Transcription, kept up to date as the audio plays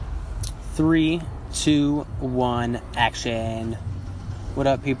3, 2, 1, action. What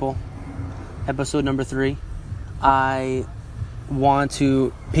up, people? Episode number 3. I want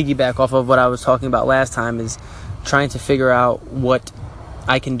to piggyback off of what I was talking about last time, is trying to figure out what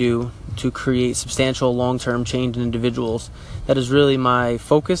I can do to create substantial long-term change in individuals. That is really my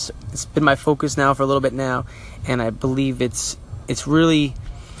focus. It's been my focus now for a little bit now, and I believe it's really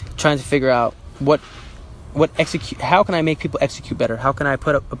trying to figure out how can I make people execute better? How can I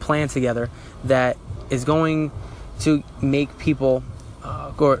put a plan together that is going to make people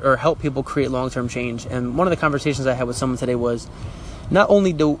or help people create long-term change? And one of the conversations I had with someone today was, not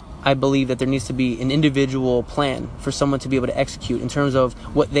only do I believe that there needs to be an individual plan for someone to be able to execute in terms of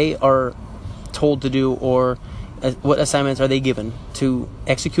what they are told to do, or what assignments are they given to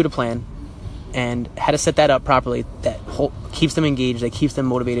execute a plan, and how to set that up properly that keeps them engaged, that keeps them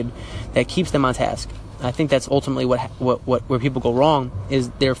motivated, that keeps them on task. I think that's ultimately where people go wrong, is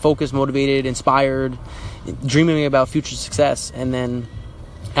they're focused, motivated, inspired, dreaming about future success, and then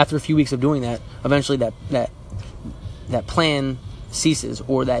after a few weeks of doing that, eventually that plan ceases,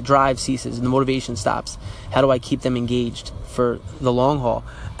 or that drive ceases, and the motivation stops. How do I keep them engaged for the long haul,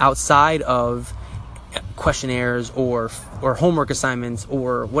 outside of questionnaires or homework assignments,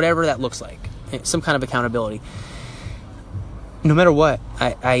 or whatever that looks like, some kind of accountability? No matter what,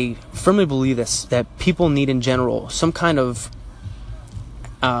 I firmly believe that people need in general some kind of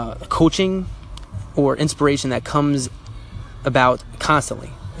coaching or inspiration that comes about constantly.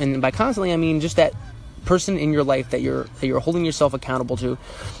 And by constantly, I mean just that person in your life that you're holding yourself accountable to.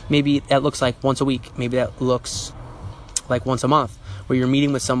 Maybe that looks like once a week. Maybe that looks like once a month, where you're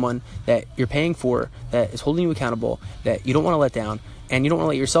meeting with someone that you're paying for, that is holding you accountable, that you don't want to let down, and you don't want to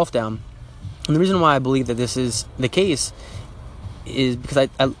let yourself down. And the reason why I believe that this is the case is because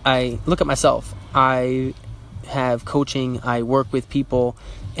I look at myself. I have coaching, I work with people,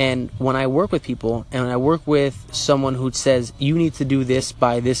 and when I work with people, and I work with someone who says, you need to do this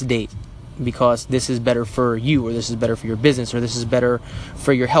by this date because this is better for you, or this is better for your business, or this is better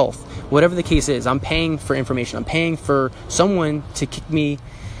for your health, whatever the case is, I'm paying for information. I'm paying for someone to kick me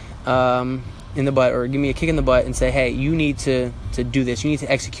in the butt, or give me a kick in the butt and say, hey, you need to do this, you need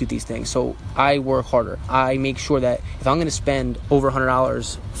to execute these things. So I work harder. I make sure that if I'm going to spend over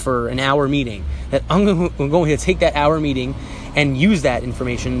 $100 for an hour meeting, that I'm going to take that hour meeting and use that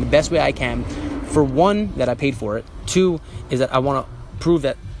information the best way I can. For one, that I paid for it. Two, is that I want to prove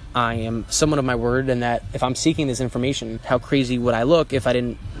that I am someone of my word, and that if I'm seeking this information, how crazy would I look if I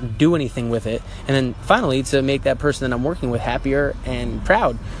didn't do anything with it? And then finally, to make that person that I'm working with happier and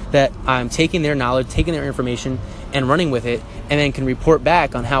proud that I'm taking their knowledge, taking their information, and running with it, and then can report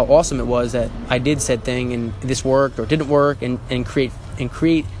back on how awesome it was that I did said thing, and this worked or didn't work, and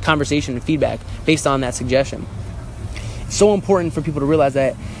create conversation and feedback based on that suggestion. It's so important for people to realize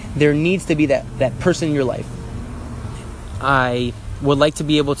that there needs to be that person in your life. I would like to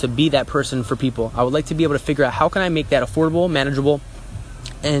be able to be that person for people. I would like to be able to figure out how can I make that affordable, manageable,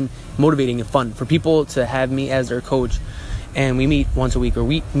 and motivating and fun for people to have me as their coach. And we meet once a week, or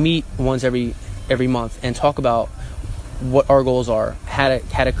we meet once every month, and talk about what our goals are, how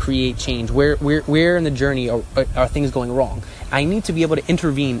to create change, where in the journey are things going wrong. I need to be able to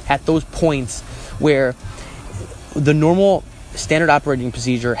intervene at those points where the normal standard operating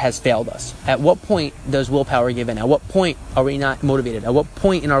procedure has failed us. At what point does willpower give in? At what point are we not motivated? At what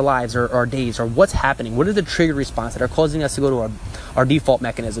point in our lives or our days, or what's happening? What are the trigger response that are causing us to go to our default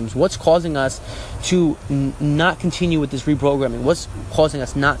mechanisms? What's causing us to not continue with this reprogramming? What's causing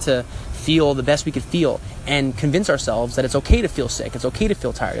us not to feel the best we could feel, and convince ourselves that it's okay to feel sick, it's okay to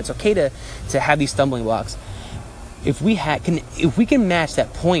feel tired, it's okay to have these stumbling blocks? If we can match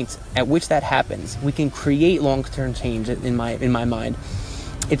that point at which that happens, we can create long-term change. In my mind,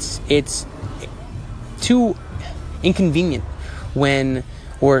 it's too inconvenient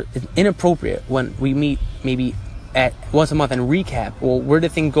or inappropriate when we meet maybe at once a month and recap. Well, where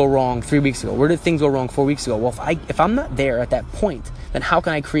did things go wrong 3 weeks ago? Where did things go wrong 4 weeks ago? Well, if I'm not there at that point, then how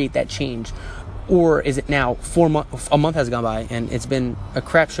can I create that change? Or is it now a month has gone by and it's been a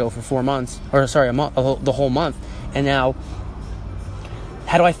crap show for 4 months, the whole month? And now,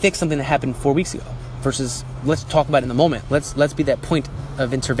 how do I fix something that happened 4 weeks ago? Versus, let's talk about it in the moment. Let's be that point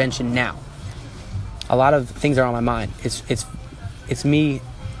of intervention now. A lot of things are on my mind. It's me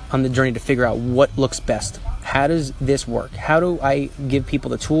on the journey to figure out what looks best. How does this work? How do I give people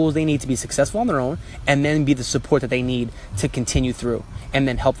the tools they need to be successful on their own, and then be the support that they need to continue through, and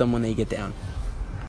then help them when they get down?